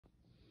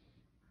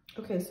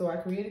Okay, so I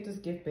created this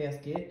gift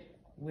basket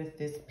with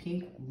this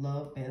pink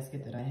love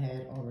basket that I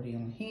had already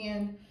on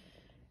hand.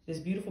 This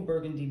beautiful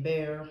burgundy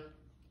bear.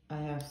 I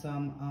have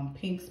some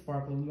pink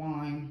sparkling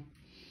wine,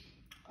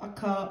 a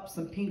cup,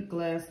 some pink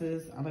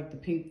glasses. I like the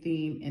pink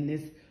theme, and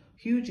this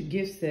huge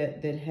gift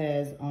set that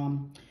has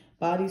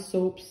body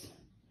soaps,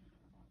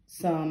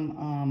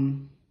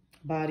 some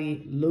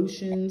body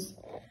lotions.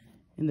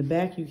 In the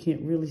back, you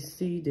can't really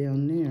see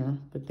down there,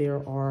 but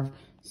there are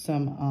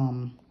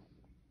some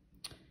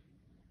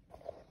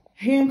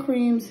hand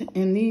creams,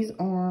 and these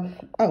are,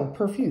 oh,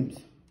 perfumes.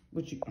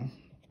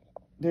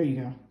 There you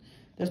go.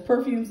 There's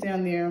perfumes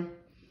down there.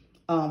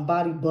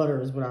 Body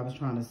butter is what I was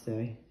trying to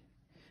say.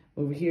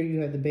 Over here,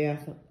 you have the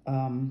bath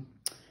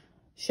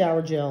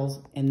shower gels,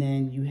 and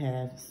then you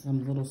have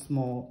some little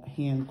small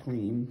hand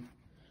cream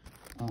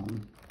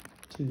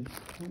tubes.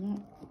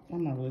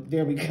 I'm not really,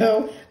 there we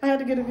go. I had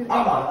to get a good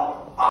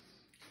angle.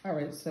 All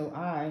right, so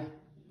I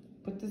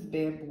put this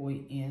bad boy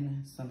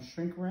in some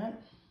shrink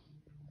wrap.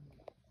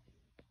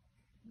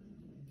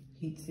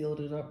 Heat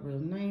sealed it up real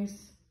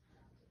nice.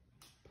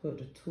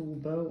 Put a tool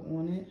bow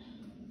on it.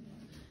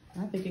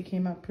 I think it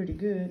came out pretty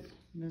good.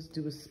 Let's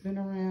do a spin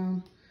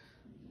around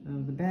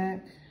of the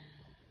back.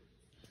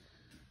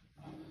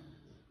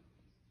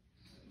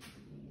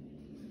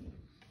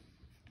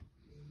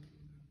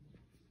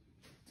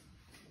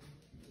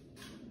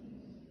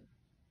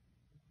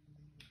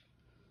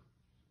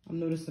 I'm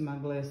noticing my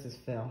glasses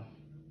fell.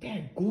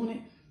 Daggone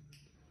it.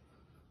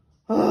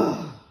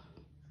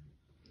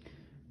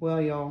 Well,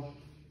 y'all,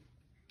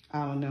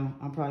 I don't know.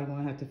 I'm probably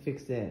gonna have to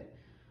fix that.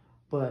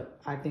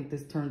 But I think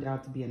this turned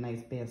out to be a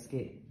nice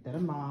basket that a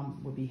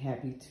mom would be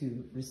happy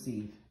to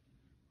receive.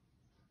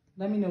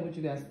 Let me know what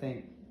you guys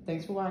think.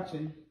 Thanks for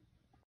watching.